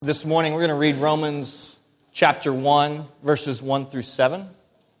This morning we're going to read Romans chapter 1, verses 1 through 7.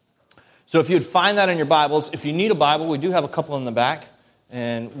 So if you'd find that in your Bibles, if you need a Bible, we do have a couple in the back,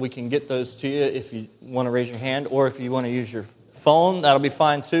 and we can get those to you if you want to raise your hand, or if you want to use your phone, that'll be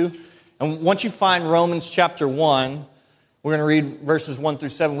fine too. And once you find Romans chapter 1, we're going to read verses 1 through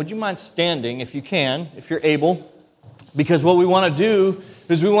 7. Would you mind standing, if you can, if you're able? Because what we want to do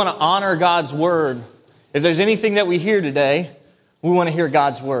is we want to honor God's Word. If there's anything that we hear today, we want to hear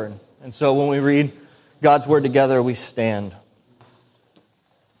God's Word. And so when we read God's Word together, we stand.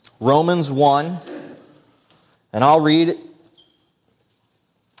 Romans 1, and I'll read it.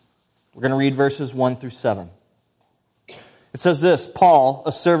 We're going to read verses 1 through 7. It says this: Paul,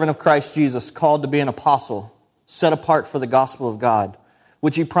 a servant of Christ Jesus, called to be an apostle, set apart for the gospel of God,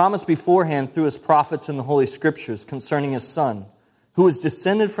 which he promised beforehand through his prophets in the Holy Scriptures concerning his Son, who was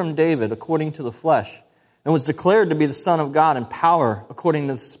descended from David according to the flesh, and was declared to be the Son of God in power according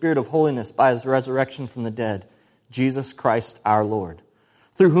to the Spirit of holiness by his resurrection from the dead, Jesus Christ our Lord,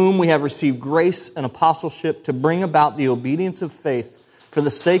 through whom we have received grace and apostleship to bring about the obedience of faith for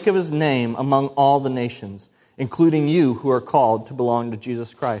the sake of his name among all the nations, including you who are called to belong to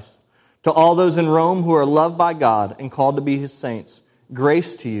Jesus Christ. To all those in Rome who are loved by God and called to be his saints,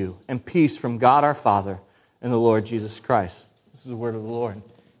 grace to you and peace from God our Father and the Lord Jesus Christ. This is the word of the Lord.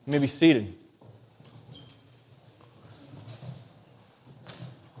 You may be seated.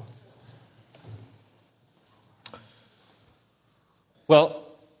 Well,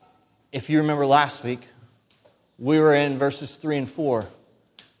 if you remember last week, we were in verses 3 and 4.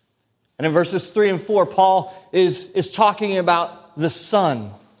 And in verses 3 and 4, Paul is talking about the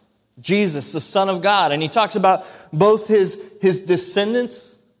Son, Jesus, the Son of God. And he talks about both his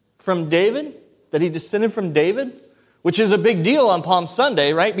descendants from David, that he descended from David, which is a big deal on Palm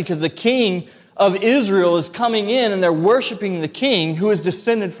Sunday, right? Because the king of Israel is coming in and they're worshiping the king who is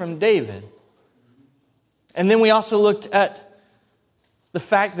descended from David. And then we also looked at the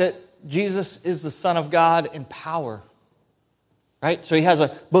fact that Jesus is the Son of God in power, right? So he has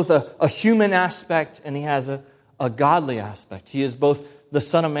both a human aspect and he has a godly aspect. He is both the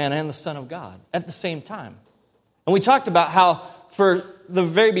Son of Man and the Son of God at the same time. And we talked about how for the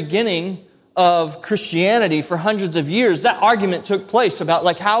very beginning of Christianity, for hundreds of years, that argument took place about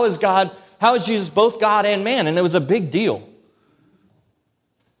like how is Jesus both God and man? And it was a big deal.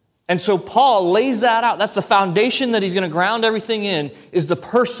 And so Paul lays that out. That's the foundation that he's going to ground everything in, is the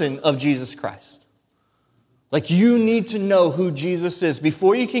person of Jesus Christ. Like, you need to know who Jesus is.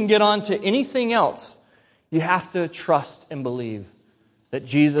 Before you can get on to anything else, you have to trust and believe that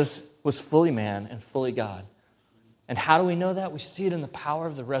Jesus was fully man and fully God. And how do we know that? We see it in the power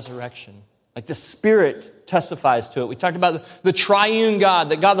of the resurrection. Like, the Spirit testifies to it. We talked about the triune God,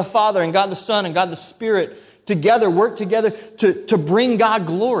 that God the Father and God the Son and God the Spirit work together to bring God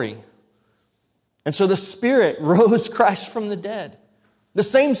glory. And so the Spirit rose Christ from the dead. The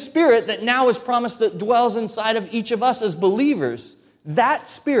same Spirit that now is promised that dwells inside of each of us as believers, that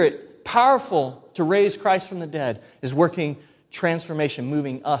Spirit, powerful to raise Christ from the dead, is working transformation,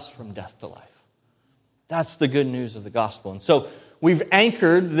 moving us from death to life. That's the good news of the gospel. And so we've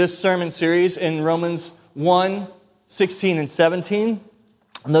anchored this sermon series in Romans 1, 16 and 17.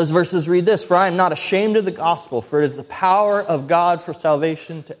 And those verses read this: For I am not ashamed of the gospel, for it is the power of God for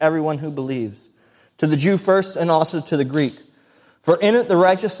salvation to everyone who believes, to the Jew first and also to the Greek. For in it the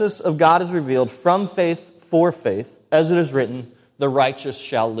righteousness of God is revealed from faith for faith, as it is written, the righteous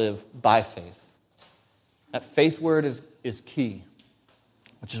shall live by faith. That faith word is key,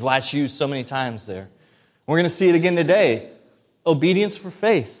 which is why it's used so many times there. We're going to see it again today. Obedience for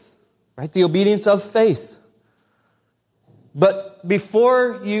faith, right? The obedience of faith. But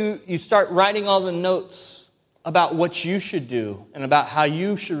before you start writing all the notes about what you should do and about how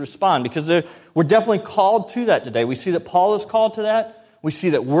you should respond, because we're definitely called to that today. We see that Paul is called to that. We see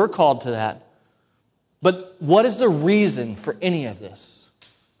that we're called to that. But what is the reason for any of this?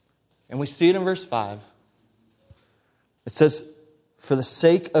 And we see it in verse 5. It says, for the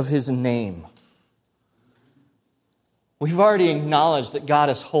sake of his name. We've already acknowledged that God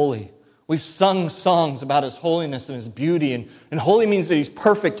is holy. We've sung songs about his holiness and his beauty. And holy means that he's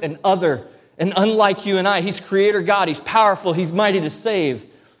perfect and other and unlike you and I. He's creator God. He's powerful. He's mighty to save.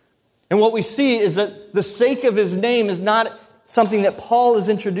 And what we see is that the sake of his name is not something that Paul is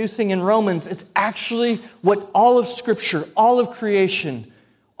introducing in Romans. It's actually what all of Scripture, all of creation,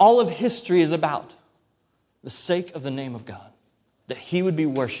 all of history is about. The sake of the name of God. That he would be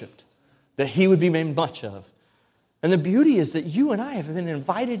worshipped. That he would be made much of. And the beauty is that you and I have been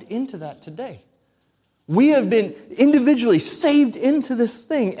invited into that today. We have been individually saved into this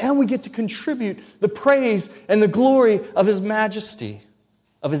thing, and we get to contribute the praise and the glory of his majesty.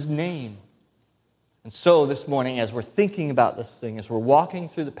 of His name. And so this morning, as we're thinking about this thing, as we're walking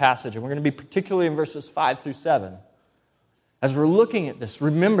through the passage, and we're going to be particularly in verses 5 through 7, as we're looking at this,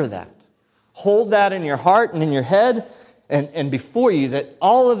 remember that. Hold that in your heart and in your head and before you, that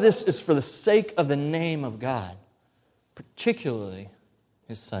all of this is for the sake of the name of God, particularly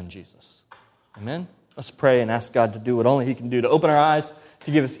His Son, Jesus. Amen? Let's pray and ask God to do what only He can do, to open our eyes,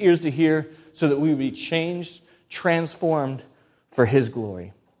 to give us ears to hear, so that we would be changed, transformed for His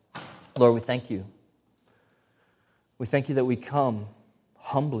glory. Lord, we thank You. We thank You that we come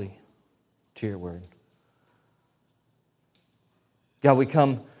humbly to Your word. God, we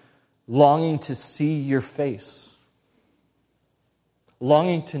come longing to see Your face,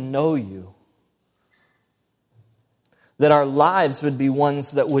 longing to know You, that our lives would be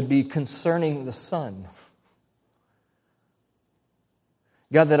ones that would be concerning the Son.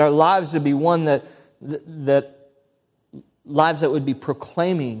 God, that our lives would be one that lives that would be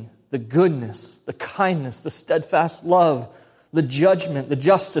proclaiming the goodness, the kindness, the steadfast love, the judgment, the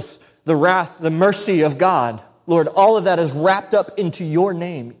justice, the wrath, the mercy of God. Lord, all of that is wrapped up into Your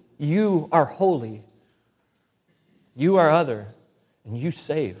name. You are holy. You are other. And You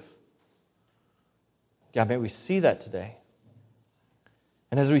save. God, may we see that today.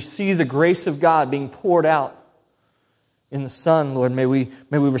 And as we see the grace of God being poured out in the Son, Lord, may we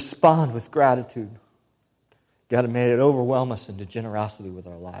respond with gratitude. God, may it overwhelm us into generosity with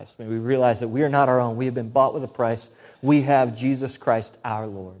our lives. May we realize that we are not our own. We have been bought with a price. We have Jesus Christ, our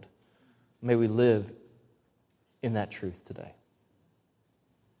Lord. May we live in that truth today.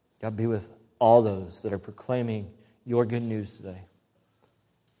 God, be with all those that are proclaiming Your good news today.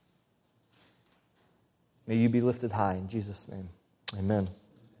 May You be lifted high in Jesus' name. Amen.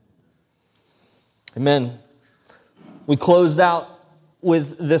 Amen. We closed out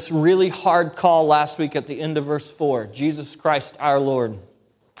with this really hard call last week at the end of verse 4, Jesus Christ our Lord.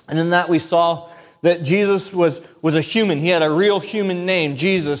 And in that we saw that Jesus was a human. He had a real human name,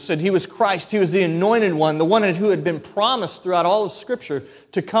 Jesus, and He was Christ. He was the anointed one, the one who had been promised throughout all of Scripture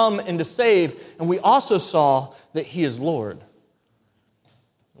to come and to save. And we also saw that He is Lord.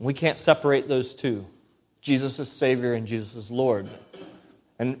 We can't separate those two. Jesus is Savior and Jesus is Lord.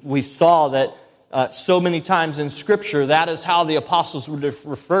 And we saw that so many times in Scripture, that is how the apostles would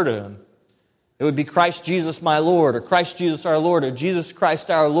refer to Him. It would be Christ Jesus my Lord, or Christ Jesus our Lord, or Jesus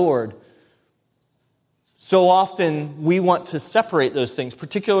Christ our Lord. So often we want to separate those things,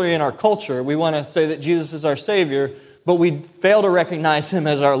 particularly in our culture. We want to say that Jesus is our Savior, but we fail to recognize Him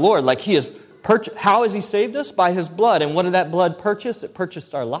as our Lord. Like He has how has He saved us? By His blood. And what did that blood purchase? It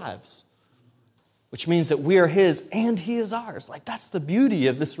purchased our lives. Which means that we are His and He is ours. Like that's the beauty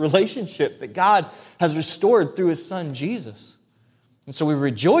of this relationship that God has restored through His Son, Jesus. And so we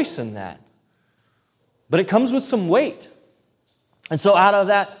rejoice in that. But it comes with some weight. And so out of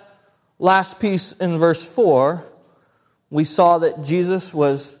that last piece in verse 4, we saw that Jesus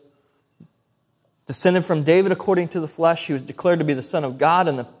was descended from David according to the flesh. He was declared to be the Son of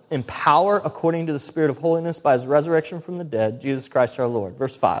God in power according to the Spirit of holiness by His resurrection from the dead, Jesus Christ our Lord.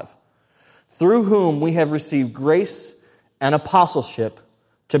 Verse 5. Through whom we have received grace and apostleship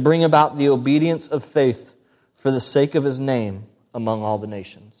to bring about the obedience of faith for the sake of His name among all the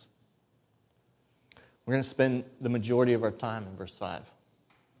nations. We're going to spend the majority of our time in verse 5.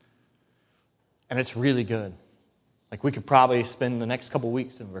 And it's really good. Like we could probably spend the next couple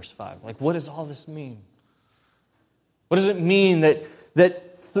weeks in verse 5. Like what does all this mean? What does it mean that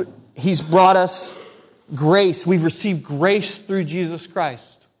He's brought us grace? We've received grace through Jesus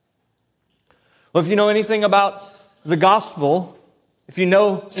Christ. Well, if you know anything about the gospel, if you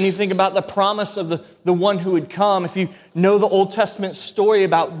know anything about the promise of the one who would come, if you know the Old Testament story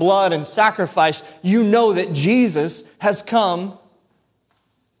about blood and sacrifice, you know that Jesus has come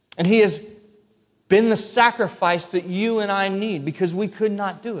and He has been the sacrifice that you and I need because we could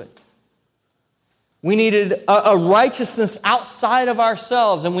not do it. We needed a righteousness outside of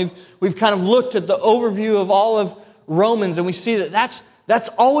ourselves, and we've kind of looked at the overview of all of Romans, and we see that that's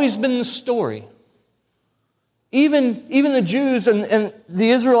always been the story. Even the Jews and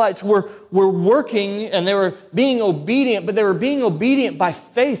the Israelites were working and they were being obedient, but they were being obedient by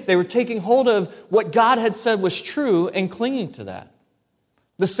faith. They were taking hold of what God had said was true and clinging to that.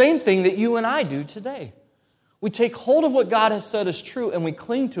 The same thing that you and I do today. We take hold of what God has said is true and we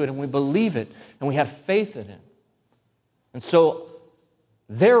cling to it and we believe it and we have faith in it. And so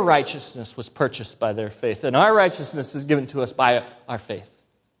their righteousness was purchased by their faith, and our righteousness is given to us by our faith.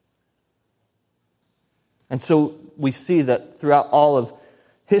 And so we see that throughout all of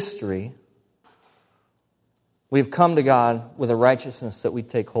history, we've come to God with a righteousness that we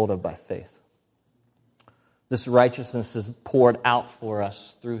take hold of by faith. this righteousness is poured out for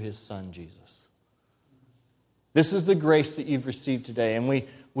us through His Son, Jesus. This is the grace that you've received today. And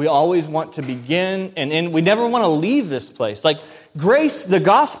we always want to begin, and we never want to leave this place. Like, grace, the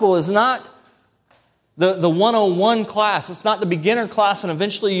gospel is not the 101 class. It's not the beginner class, and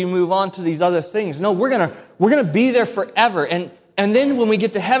eventually you move on to these other things. No, we're gonna be there forever. And then when we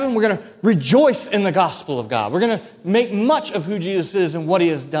get to heaven, we're going to rejoice in the gospel of God. We're going to make much of who Jesus is and what He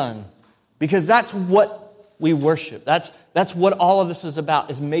has done. Because that's what we worship. That's what all of this is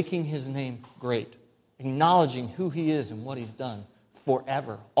about, is making His name great. Acknowledging who He is and what He's done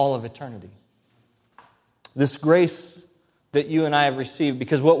forever, all of eternity. This grace that you and I have received,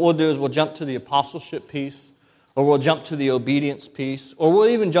 because what we'll do is we'll jump to the apostleship piece, or we'll jump to the obedience piece, or we'll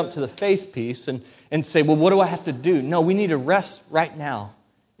even jump to the faith piece and say, well, what do I have to do? No, we need to rest right now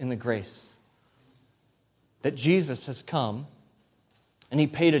in the grace that Jesus has come and He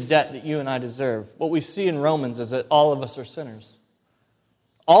paid a debt that you and I deserve. What we see in Romans is that all of us are sinners.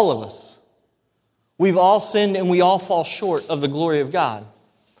 All of us. We've all sinned and we all fall short of the glory of God.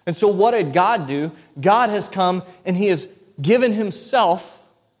 And so what did God do? God has come and He has given Himself,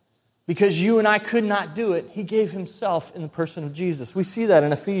 because you and I could not do it. He gave Himself in the person of Jesus. We see that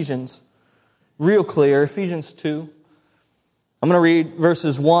in Ephesians, real clear, Ephesians 2. I'm going to read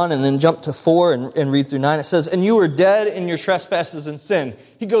verses 1 and then jump to 4 and read through 9. It says, "And you were dead in your trespasses and sin."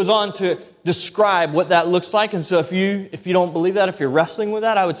 He goes on to describe what that looks like. And so if you don't believe that, if you're wrestling with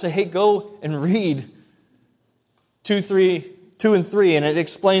that, I would say, hey, go and read 2 and 3, and it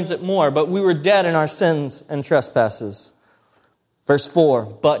explains it more. But we were dead in our sins and trespasses. Verse 4,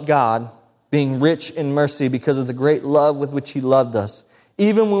 "But God, being rich in mercy because of the great love with which He loved us,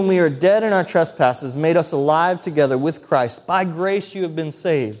 even when we were dead in our trespasses, made us alive together with Christ. By grace you have been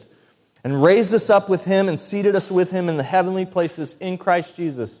saved, and raised us up with Him and seated us with Him in the heavenly places in Christ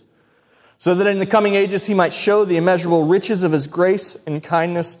Jesus, so that in the coming ages He might show the immeasurable riches of His grace and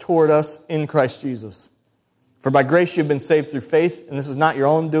kindness toward us in Christ Jesus. For by grace you have been saved through faith, and this is not your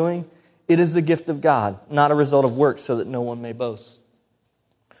own doing. It is the gift of God, not a result of works, so that no one may boast."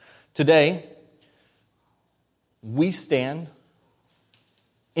 Today, we stand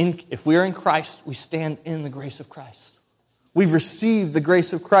if we are in Christ, we stand in the grace of Christ. We've received the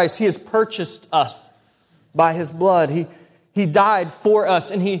grace of Christ. He has purchased us by His blood. He died for us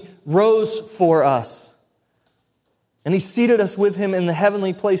and He rose for us. And He seated us with Him in the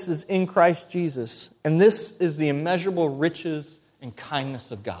heavenly places in Christ Jesus. And this is the immeasurable riches and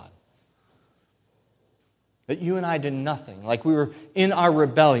kindness of God. That you and I did nothing. Like we were in our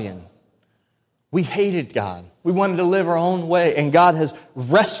rebellion. We hated God. We wanted to live our own way. And God has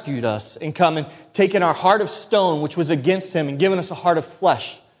rescued us and come and taken our heart of stone, which was against Him, and given us a heart of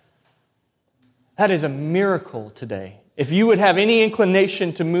flesh. That is a miracle today. If you would have any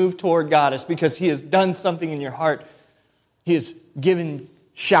inclination to move toward God, it's because He has done something in your heart. He has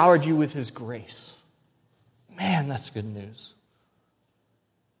showered you with His grace. Man, that's good news.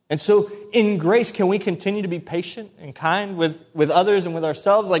 And so, in grace, can we continue to be patient and kind with others and with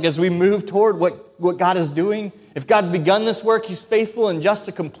ourselves? Like as we move toward what God is doing? If God's begun this work, He's faithful and just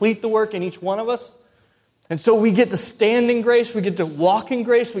to complete the work in each one of us. And so we get to stand in grace, we get to walk in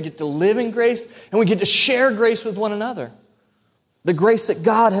grace, we get to live in grace, and we get to share grace with one another. The grace that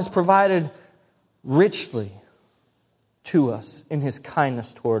God has provided richly to us in His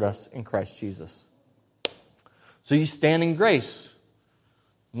kindness toward us in Christ Jesus. So you stand in grace.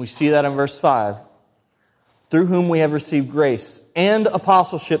 And we see that in verse 5. "Through whom we have received grace and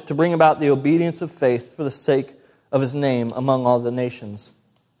apostleship to bring about the obedience of faith for the sake of His name among all the nations."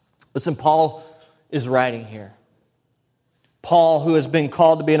 Listen, Paul is writing here. Paul, who has been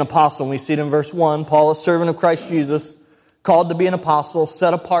called to be an apostle, and we see it in verse 1, Paul, a servant of Christ Jesus, called to be an apostle,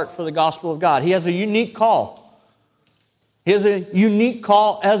 set apart for the gospel of God. He has a unique call. He has a unique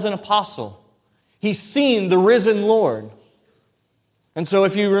call as an apostle. He's seen the risen Lord. And so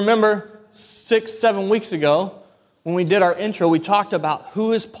if you remember 6-7 weeks ago, when we did our intro, we talked about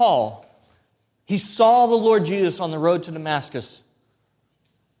who is Paul. He saw the Lord Jesus on the road to Damascus.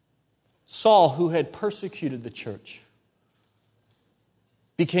 Saul, who had persecuted the church,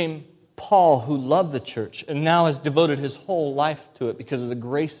 became Paul, who loved the church, and now has devoted his whole life to it because of the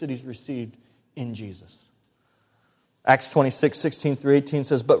grace that he's received in Jesus. Acts 26:16-18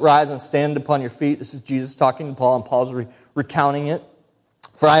 says, "But rise and stand upon your feet." This is Jesus talking to Paul, and Paul's recounting it.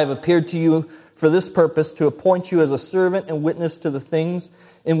 "For I have appeared to you for this purpose, to appoint you as a servant and witness to the things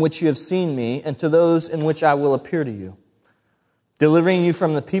in which you have seen me, and to those in which I will appear to you, delivering you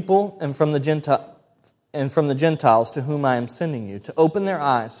from the people and from the Gentiles to whom I am sending you, to open their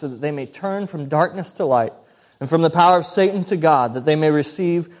eyes so that they may turn from darkness to light, and from the power of Satan to God, that they may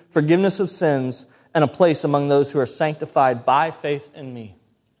receive forgiveness of sins and a place among those who are sanctified by faith in me.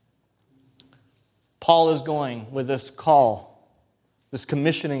 Paul is going with this call, this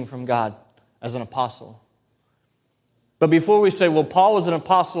commissioning from God as an apostle. But before we say, well, Paul was an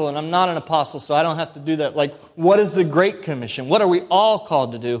apostle and I'm not an apostle, so I don't have to do that. Like, what is the Great Commission? What are we all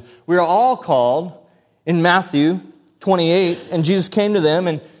called to do? We are all called in Matthew 28, and Jesus came to them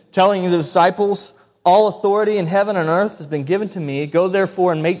and telling the disciples, all authority in heaven and earth has been given to me. Go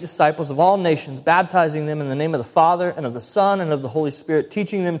therefore and make disciples of all nations, baptizing them in the name of the Father and of the Son and of the Holy Spirit,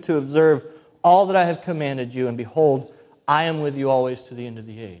 teaching them to observe all that I have commanded you. And behold, I am with you always to the end of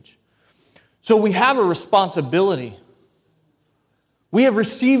the age. So we have a responsibility. We have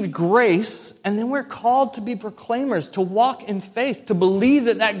received grace, and then we're called to be proclaimers, to walk in faith, to believe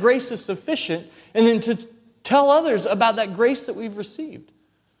that that grace is sufficient, and then to tell others about that grace that we've received.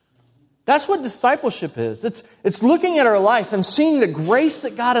 That's what discipleship is. It's looking at our life and seeing the grace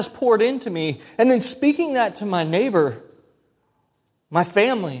that God has poured into me, and then speaking that to my neighbor, my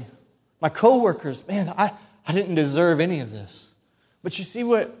family, my coworkers. Man, I didn't deserve any of this. But you see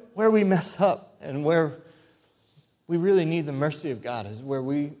where we mess up and where we really need the mercy of God is where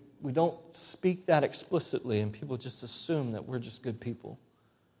we don't speak that explicitly and people just assume that we're just good people.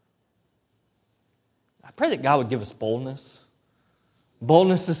 I pray that God would give us boldness.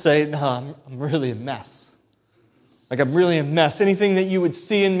 Boldness to say, no, I'm really a mess. Like, I'm really a mess. Anything that you would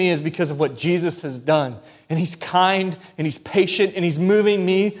see in me is because of what Jesus has done. And He's kind, and He's patient, and He's moving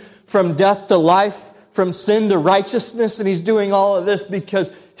me from death to life, from sin to righteousness, and He's doing all of this because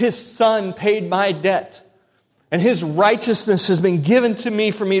His Son paid my debt. And His righteousness has been given to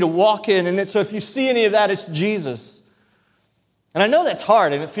me for me to walk in. And so if you see any of that, it's Jesus. And I know that's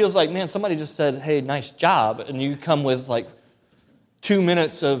hard, and it feels like, man, somebody just said, hey, nice job. And you come with like 2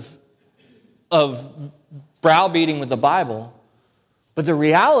 minutes of browbeating with the Bible. But the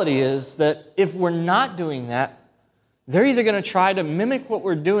reality is that if we're not doing that, they're either going to try to mimic what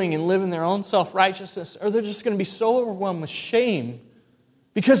we're doing and live in their own self-righteousness, or they're just going to be so overwhelmed with shame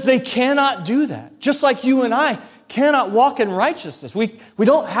because they cannot do that. Just like you and I cannot walk in righteousness. We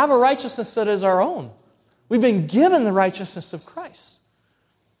don't have a righteousness that is our own. We've been given the righteousness of Christ.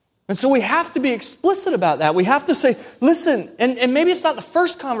 And so we have to be explicit about that. We have to say, listen, and maybe it's not the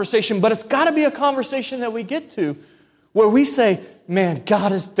first conversation, but it's got to be a conversation that we get to where we say, man,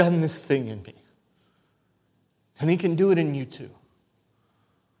 God has done this thing in me. And He can do it in you too.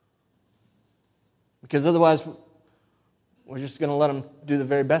 Because otherwise, we're just going to let them do the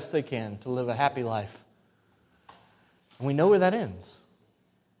very best they can to live a happy life. And we know where that ends.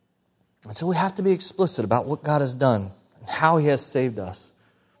 And so we have to be explicit about what God has done and how He has saved us.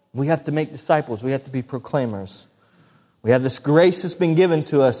 We have to make disciples. We have to be proclaimers. We have this grace that's been given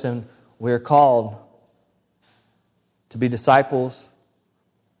to us, and we're called to be disciples.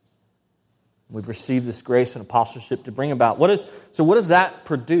 We've received this grace and apostleship to bring about. What does that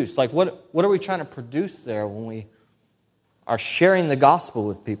produce? Like, what are we trying to produce there when we are sharing the gospel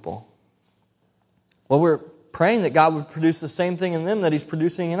with people? Well, we're praying that God would produce the same thing in them that He's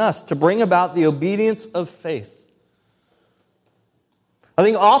producing in us, to bring about the obedience of faith. I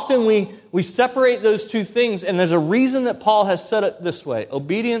think often we separate those two things, and there's a reason that Paul has said it this way: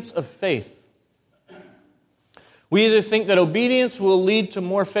 obedience of faith. We either think that obedience will lead to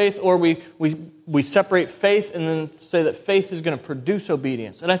more faith, or we separate faith and then say that faith is going to produce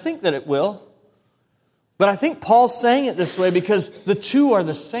obedience. And I think that it will. But I think Paul's saying it this way because the two are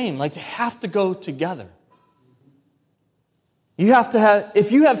the same. Like, they have to go together.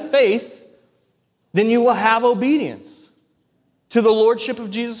 If you have faith, then you will have obedience to the lordship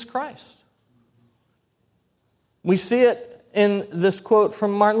of Jesus Christ. We see it in this quote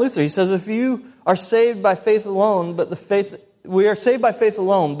from Martin Luther. He says, if you are saved by faith alone, we are saved by faith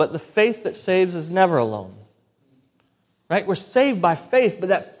alone, but the faith that saves is never alone. Right? We're saved by faith, but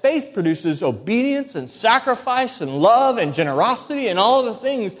that faith produces obedience and sacrifice and love and generosity and all of the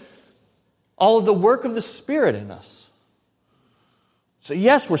things, all of the work of the Spirit in us. So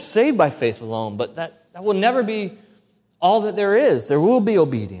yes, we're saved by faith alone, but that will never be all that there is. There will be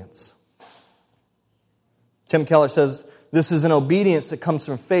obedience. Tim Keller says, this is an obedience that comes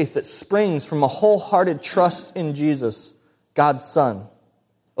from faith that springs from a wholehearted trust in Jesus, God's Son.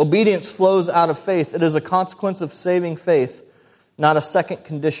 Obedience flows out of faith. It is a consequence of saving faith, not a second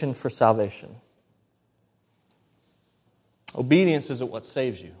condition for salvation. Obedience isn't what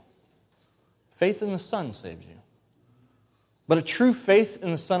saves you. Faith in the Son saves you. But a true faith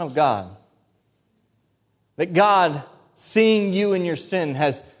in the Son of God, that God, seeing you in your sin,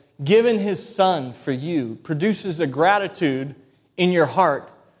 has given His Son for you, produces a gratitude in your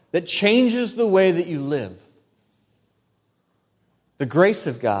heart that changes the way that you live. The grace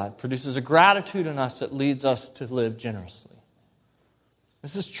of God produces a gratitude in us that leads us to live generously.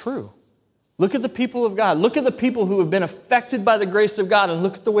 This is true. Look at the people of God. Look at the people who have been affected by the grace of God and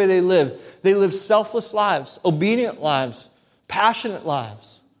look at the way they live. They live selfless lives, obedient lives, passionate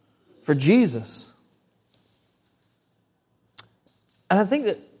lives for Jesus. And I think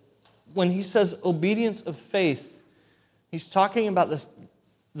that when he says obedience of faith, he's talking about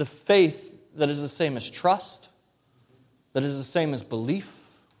the faith that is the same as trust, that is the same as belief.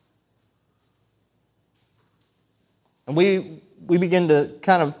 And we begin to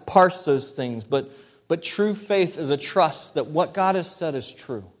kind of parse those things, but true faith is a trust that what God has said is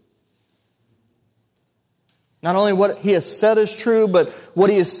true. Not only what He has said is true, but what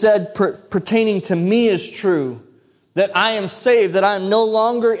He has said pertaining to me is true. That I am saved, that I am no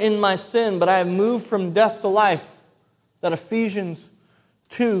longer in my sin, but I have moved from death to life. That Ephesians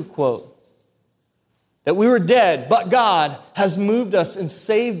 2 quote. That we were dead, but God has moved us and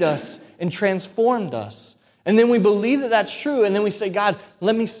saved us and transformed us. And then we believe that that's true, and then we say, God,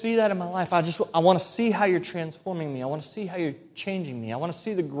 let me see that in my life. I want to see how you're transforming me. I want to see how you're changing me. I want to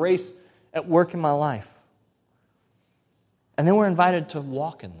see the grace at work in my life. And then we're invited to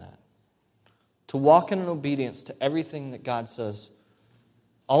walk in that. To walk in an obedience to everything that God says,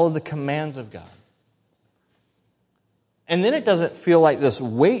 all of the commands of God. And then it doesn't feel like this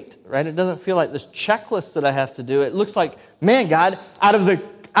weight, right? It doesn't feel like this checklist that I have to do. It looks like, man, God, out of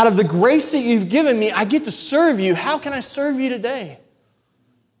the grace that you've given me, I get to serve you. How can I serve you today?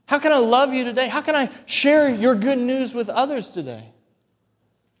 How can I love you today? How can I share your good news with others today?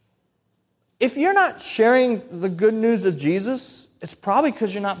 If you're not sharing the good news of Jesus, it's probably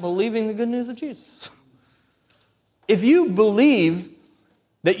because you're not believing the good news of Jesus. If you believe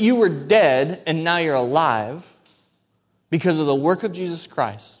that you were dead and now you're alive because of the work of Jesus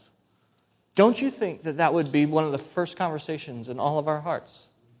Christ, don't you think that that would be one of the first conversations in all of our hearts,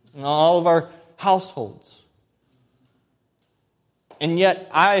 in all of our households? And yet,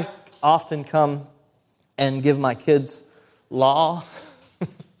 I often come and give my kids law,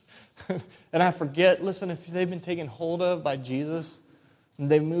 and I forget, listen, if they've been taken hold of by Jesus, and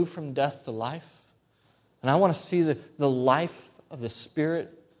they move from death to life, and I want to see the life of the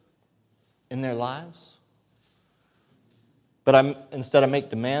Spirit in their lives. But instead I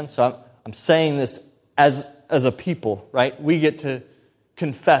make demands, so I'm saying this as a people, right? We get to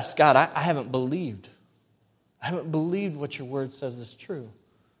confess, God, I haven't believed. I haven't believed what your word says is true.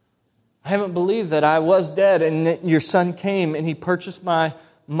 I haven't believed that I was dead and that your Son came and He purchased my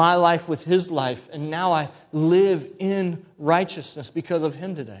life with His life, and now I live in righteousness because of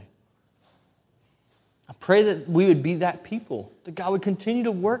Him today. I pray that we would be that people, that God would continue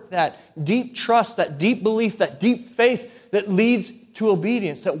to work that deep trust, that deep belief, that deep faith that leads to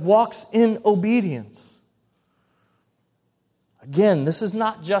obedience, that walks in obedience. Again, this is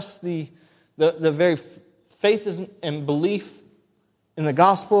not just the very faith and belief in the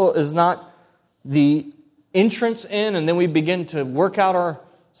gospel is not the entrance in, and then we begin to work out our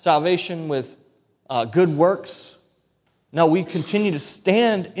salvation with good works. No, we continue to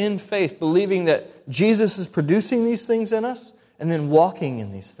stand in faith, believing that Jesus is producing these things in us and then walking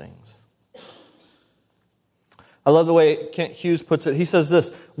in these things. I love the way Hughes puts it. He says this,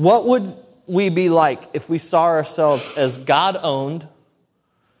 what would we be like if we saw ourselves as God-owned,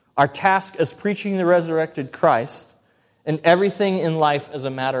 our task as preaching the resurrected Christ, and everything in life as a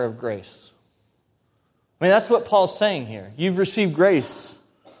matter of grace? I mean, that's what Paul's saying here. You've received grace,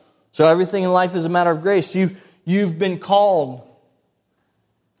 so everything in life is a matter of grace. You've been called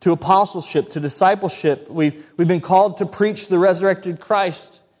to apostleship, to discipleship. We've been called to preach the resurrected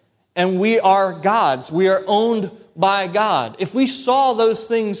Christ. And we are God's. We are owned by God. If we saw those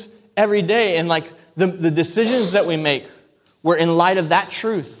things every day and like the decisions that we make were in light of that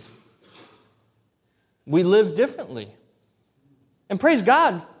truth, we live differently. And praise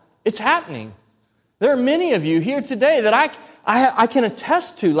God, it's happening. There are many of you here today that I can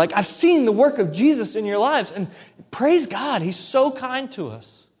attest to. Like, I've seen the work of Jesus in your lives. And praise God, He's so kind to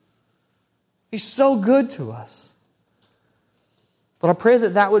us. He's so good to us. But I pray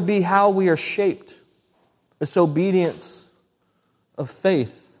that that would be how we are shaped. This obedience of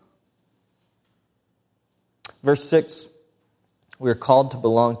faith. Verse 6, we are called to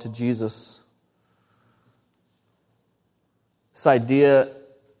belong to Jesus. This idea,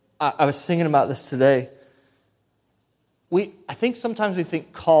 I was thinking about this today. I think sometimes we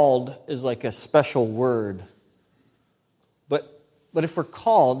think called is like a special word. But if we're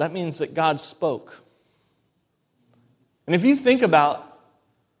called, that means that God spoke. And if you think about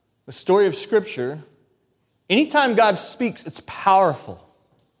the story of Scripture, anytime God speaks, it's powerful.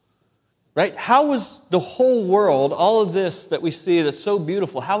 Right? How was the whole world, all of this that we see that's so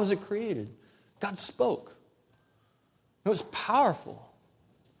beautiful, how was it created? God spoke. It was powerful.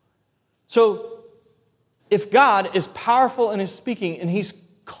 So, if God is powerful in His speaking, and He's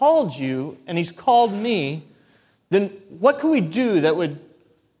called you, and He's called me, then what can we do that would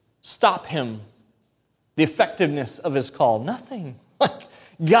stop Him, the effectiveness of His call? Nothing. Like,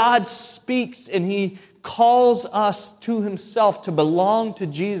 God speaks, and He calls us to Himself to belong to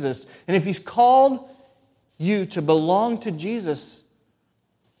Jesus. And if He's called you to belong to Jesus,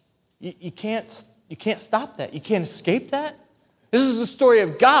 you can't stop that. You can't escape that. This is the story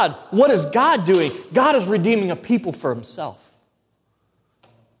of God. What is God doing? God is redeeming a people for Himself.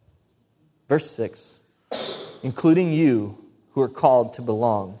 Verse 6, including you who are called to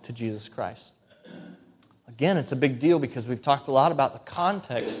belong to Jesus Christ. Again, it's a big deal because we've talked a lot about the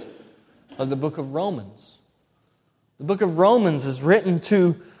context of the book of Romans. The book of Romans is written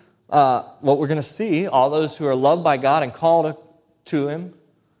to what we're going to see, all those who are loved by God and called to Him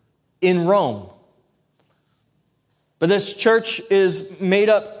in Rome. But this church is made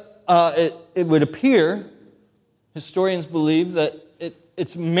up, it would appear, historians believe, that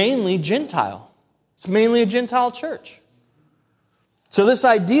it's mainly Gentile. It's mainly a Gentile church. So this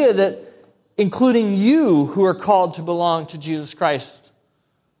idea that including you who are called to belong to Jesus Christ,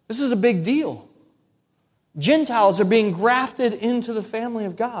 this is a big deal. Gentiles are being grafted into the family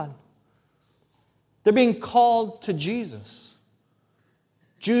of God. They're being called to Jesus.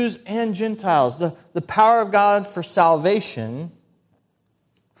 Jews and Gentiles. The power of God for salvation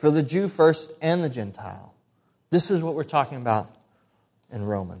for the Jew first and the Gentile. This is what we're talking about in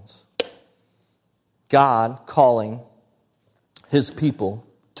Romans. God calling His people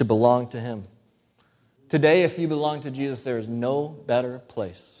to belong to Him. Today, if you belong to Jesus, there is no better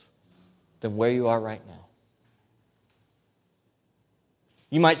place than where you are right now.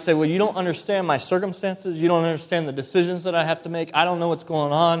 You might say, well, you don't understand my circumstances. You don't understand the decisions that I have to make. I don't know what's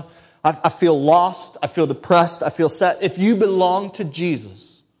going on. I feel lost. I feel depressed. I feel sad. If you belong to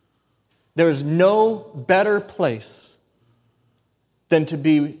Jesus, there is no better place than to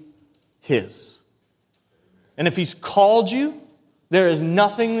be His. And if He's called you, there is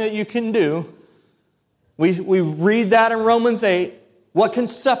nothing that you can do. We read that in Romans 8. What can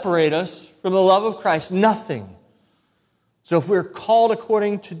separate us from the love of Christ? Nothing. So if we're called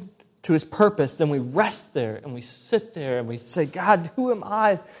according to His purpose, then we rest there and we sit there and we say, God, who am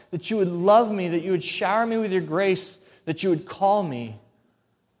I that you would love me, that you would shower me with your grace, that you would call me?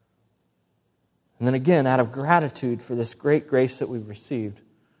 And then again, out of gratitude for this great grace that we've received,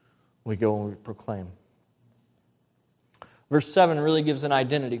 we go and we proclaim. Verse 7 really gives an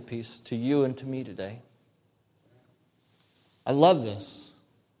identity piece to you and to me today. I love this.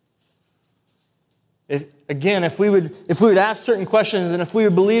 If we would ask certain questions and if we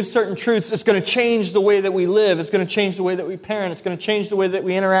would believe certain truths, it's going to change the way that we live. It's going to change the way that we parent. It's going to change the way that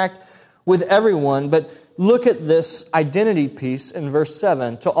we interact with everyone. But look at this identity piece in verse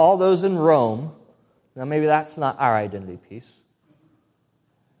 7. To all those in Rome, now maybe that's not our identity piece,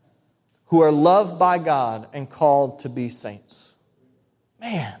 who are loved by God and called to be saints.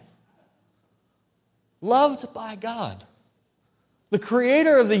 Man, loved by God. The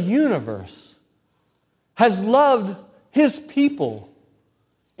Creator of the universe has loved His people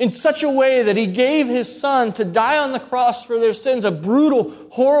in such a way that He gave His Son to die on the cross for their sins, a brutal,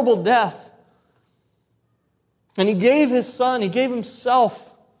 horrible death. And He gave His Son, He gave Himself,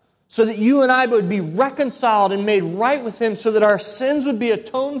 so that you and I would be reconciled and made right with Him, so that our sins would be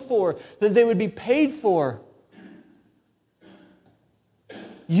atoned for, that they would be paid for.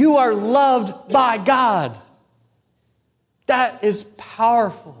 You are loved by God. That is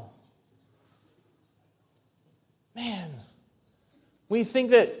powerful. Man, we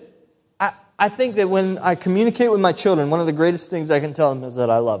think that, I think that when I communicate with my children, one of the greatest things I can tell them is that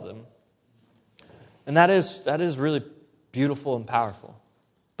I love them. And that is really beautiful and powerful.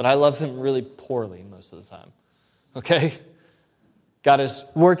 But I love them really poorly most of the time. Okay? God is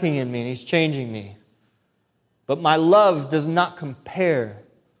working in me and He's changing me. But my love does not compare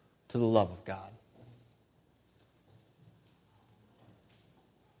to the love of God.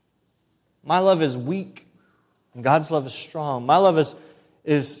 My love is weak. And God's love is strong. My love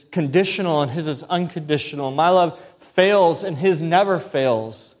is conditional and His is unconditional. My love fails and His never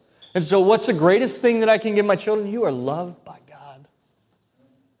fails. And so what's the greatest thing that I can give my children? You are loved by God.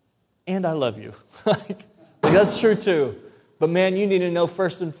 And I love you. That's true too. But man, you need to know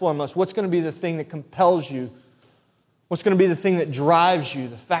first and foremost, what's going to be the thing that compels you? What's going to be the thing that drives you?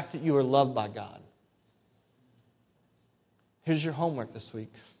 The fact that you are loved by God. Here's your homework this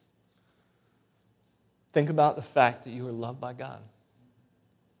week. Think about the fact that you are loved by God.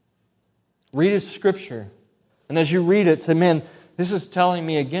 Read His Scripture. And as you read it, say, man, this is telling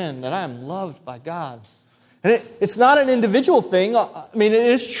me again that I am loved by God. And it's not an individual thing. I mean, it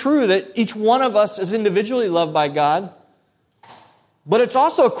is true that each one of us is individually loved by God. But it's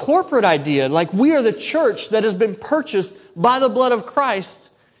also a corporate idea. Like we are the church that has been purchased by the blood of Christ.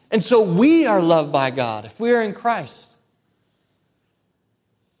 And so we are loved by God if we are in Christ.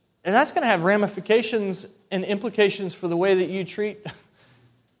 And that's going to have ramifications and implications for the way that you treat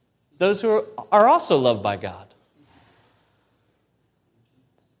those who are also loved by God.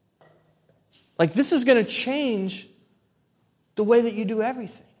 Like this is going to change the way that you do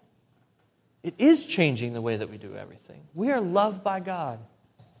everything. It is changing the way that we do everything. We are loved by God.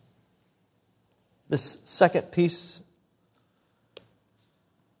 This second piece,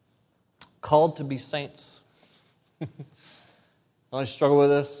 called to be saints. I struggle with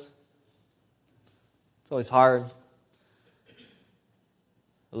this. It's always hard.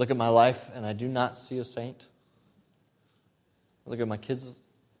 I look at my life and I do not see a saint. I look at my kids'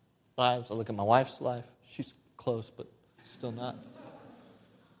 lives. I look at my wife's life. She's close, but still not.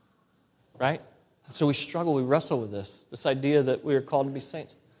 Right? So we struggle, we wrestle with this idea that we are called to be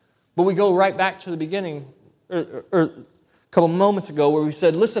saints. But we go right back to the beginning, or a couple moments ago, where we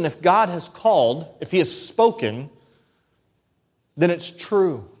said, listen, if God has called, if He has spoken, then it's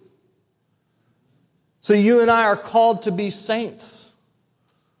true. So you and I are called to be saints.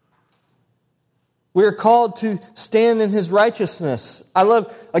 We are called to stand in His righteousness. I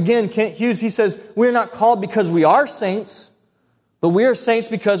love, again, Kent Hughes, he says, we're not called because we are saints, but we are saints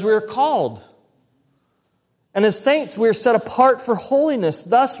because we are called. And as saints, we are set apart for holiness.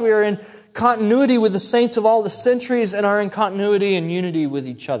 Thus, we are in continuity with the saints of all the centuries and are in continuity and unity with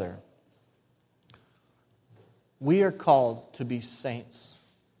each other. We are called to be saints.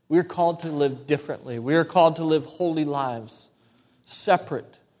 We are called to live differently. We are called to live holy lives,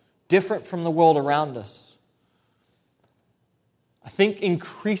 separate, different from the world around us. I think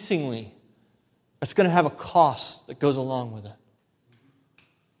increasingly, it's going to have a cost that goes along with it.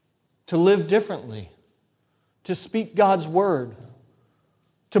 To live differently, to speak God's word,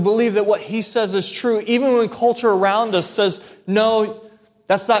 to believe that what He says is true, even when culture around us says, no,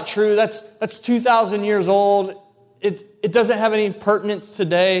 that's not true, that's 2,000 years old, it doesn't have any pertinence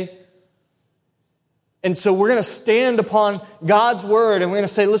today. And so we're going to stand upon God's word and we're going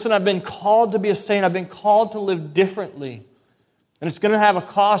to say, listen, I've been called to be a saint, I've been called to live differently. And it's going to have a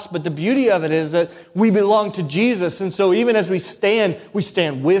cost, but the beauty of it is that we belong to Jesus. And so even as we stand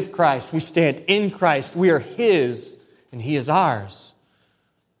with Christ. We stand in Christ. We are His, and He is ours.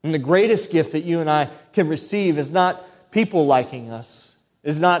 And the greatest gift that you and I can receive is not people liking us,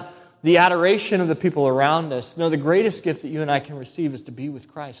 is not the adoration of the people around us. No, the greatest gift that you and I can receive is to be with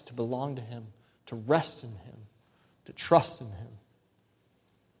Christ, to belong to Him, to rest in Him, to trust in Him.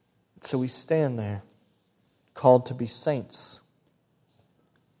 So we stand there, called to be saints.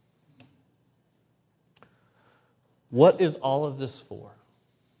 What is all of this for?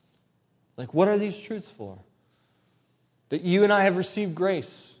 Like, what are these truths for? That you and I have received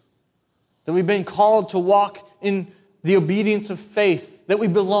grace. That we've been called to walk in the obedience of faith. That we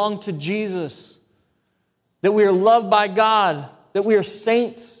belong to Jesus. That we are loved by God. That we are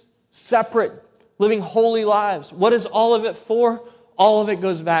saints, separate, living holy lives. What is all of it for? All of it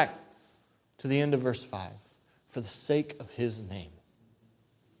goes back to the end of verse 5. For the sake of His name.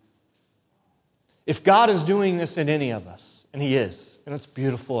 If God is doing this in any of us, and He is, and it's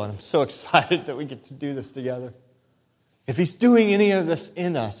beautiful, and I'm so excited that we get to do this together. If He's doing any of this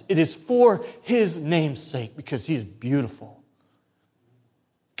in us, it is for His name's sake, because He is beautiful.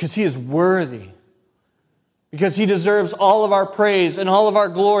 Because He is worthy. Because He deserves all of our praise, and all of our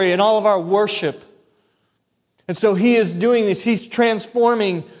glory, and all of our worship. And so He is doing this. He's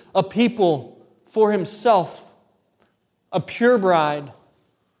transforming a people for Himself. A pure bride.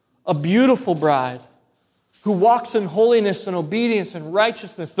 A beautiful bride who walks in holiness and obedience and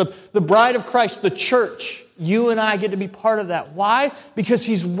righteousness. The bride of Christ, the church. You and I get to be part of that. Why? Because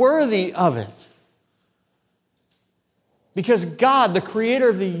He's worthy of it. Because God, the creator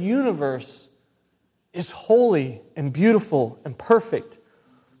of the universe, is holy and beautiful and perfect.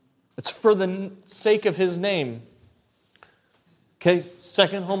 It's for the sake of His name. Okay,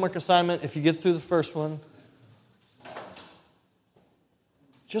 second homework assignment, if you get through the first one,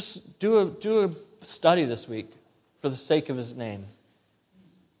 just do a study this week for the sake of His name.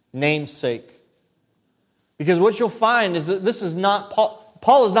 Namesake. Because what you'll find is that this is not,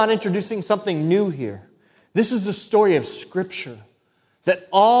 Paul is not introducing something new here. This is the story of Scripture. That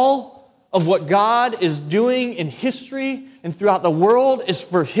all of what God is doing in history and throughout the world is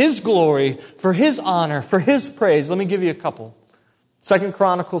for His glory, for His honor, for His praise. Let me give you a couple. 2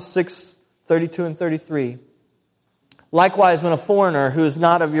 Chronicles 6, 32 and 33. Likewise, when a foreigner who is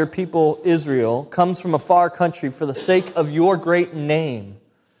not of your people Israel comes from a far country for the sake of your great name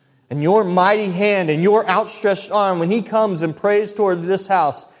and your mighty hand and your outstretched arm, when he comes and prays toward this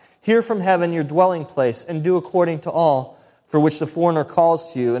house, hear from heaven your dwelling place and do according to all for which the foreigner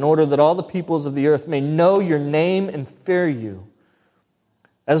calls to you, in order that all the peoples of the earth may know your name and fear you,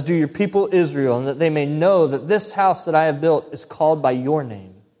 as do your people Israel, and that they may know that this house that I have built is called by your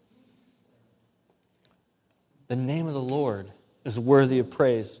name. The name of the Lord is worthy of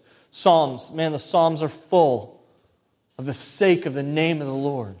praise. Psalms, man, the Psalms are full of the sake of the name of the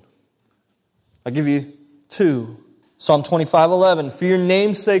Lord. I'll give you two. Psalm 25:11. For your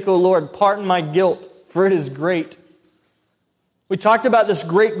name's sake, O Lord, pardon my guilt, for it is great. We talked about this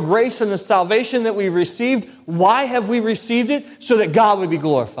great grace and the salvation that we've received. Why have we received it? So that God would be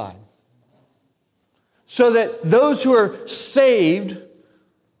glorified. So that those who are saved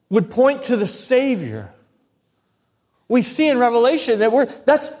would point to the Savior. We see in Revelation that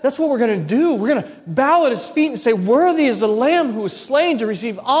that's what we're going to do. We're going to bow at His feet and say, worthy is the Lamb who was slain to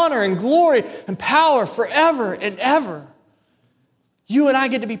receive honor and glory and power forever and ever. You and I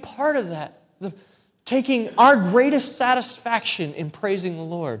get to be part of that. Taking our greatest satisfaction in praising the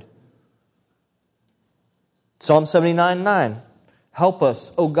Lord. Psalm 79:9. Help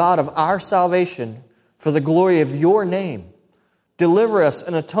us, O God of our salvation, for the glory of your name. Deliver us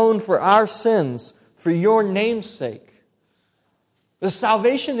and atone for our sins for your name's sake. The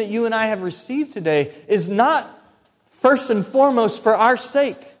salvation that you and I have received today is not first and foremost for our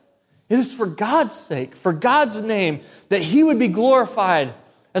sake. It is for God's sake, for God's name, that He would be glorified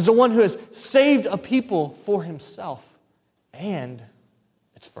as the one who has saved a people for Himself. And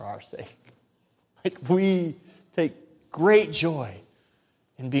it's for our sake. Like, we take great joy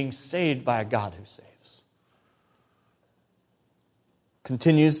in being saved by a God who saves.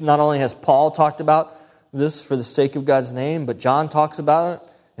 Continues, not only has Paul talked about this for the sake of God's name, but John talks about it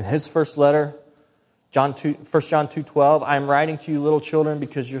in his first letter, 1 John 2:12. I am writing to you, little children,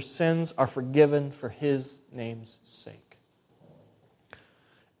 because your sins are forgiven for His name's sake.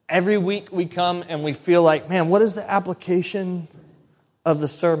 Every week we come and we feel like, man, what is the application of the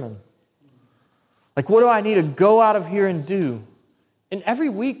sermon? Like, what do I need to go out of here and do? And every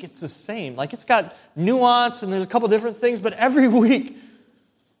week it's the same. Like, it's got nuance and there's a couple different things, but every week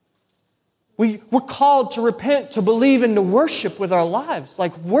we're called to repent, to believe, and to worship with our lives.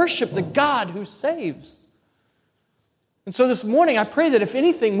 Like, worship the God who saves. And so this morning, I pray that if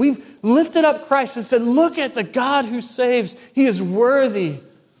anything, we've lifted up Christ and said, look at the God who saves. He is worthy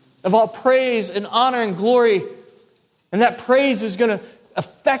of all praise and honor and glory. And that praise is going to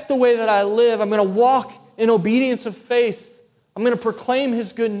affect the way that I live. I'm going to walk in obedience of faith. I'm going to proclaim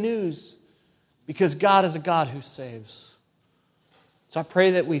His good news because God is a God who saves. So I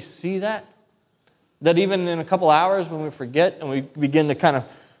pray that we see that even in a couple hours when we forget and we begin to kind of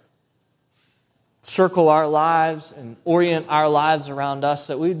circle our lives and orient our lives around us,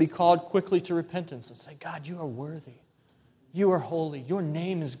 that we'd be called quickly to repentance and say, God, you are worthy. You are holy. Your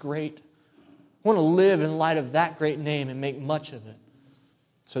name is great. I want to live in light of that great name and make much of it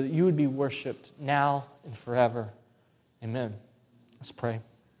so that you would be worshipped now and forever. Amen. Let's pray.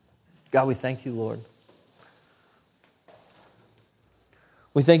 God, we thank you, Lord.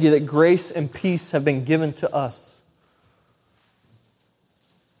 We thank you that grace and peace have been given to us.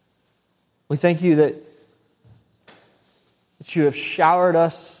 We thank you that you have showered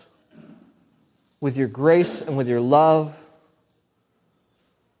us with your grace and with your love.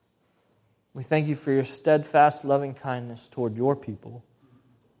 We thank you for your steadfast loving kindness toward your people.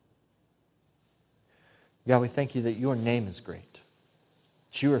 God, we thank you that your name is great,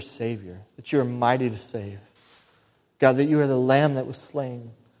 that you are Savior, that you are mighty to save. God, that you are the Lamb that was slain,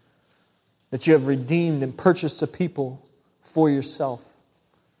 that you have redeemed and purchased a people for yourself.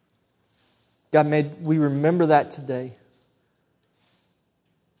 God, may we remember that today.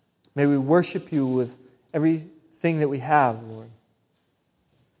 May we worship you with everything that we have, Lord.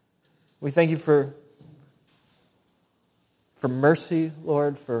 We thank you for mercy,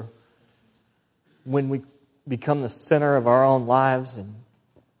 Lord, for when we become the center of our own lives. And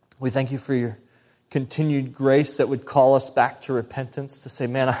we thank you for your continued grace that would call us back to repentance, to say,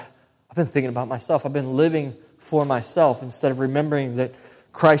 man, I've been thinking about myself. I've been living for myself instead of remembering that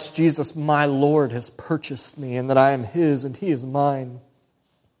Christ Jesus, my Lord, has purchased me and that I am His and He is mine.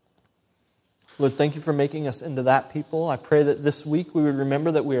 Lord, thank you for making us into that people. I pray that this week we would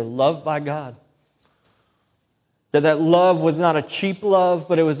remember that we are loved by God. That love was not a cheap love,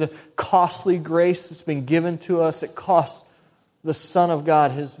 but it was a costly grace that's been given to us. It cost the Son of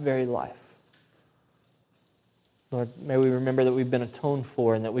God His very life. Lord, may we remember that we've been atoned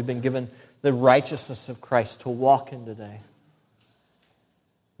for and that we've been given the righteousness of Christ to walk in today.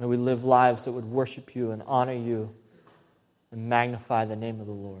 May we live lives that would worship you and honor you and magnify the name of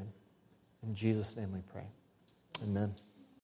the Lord. In Jesus' name we pray. Amen.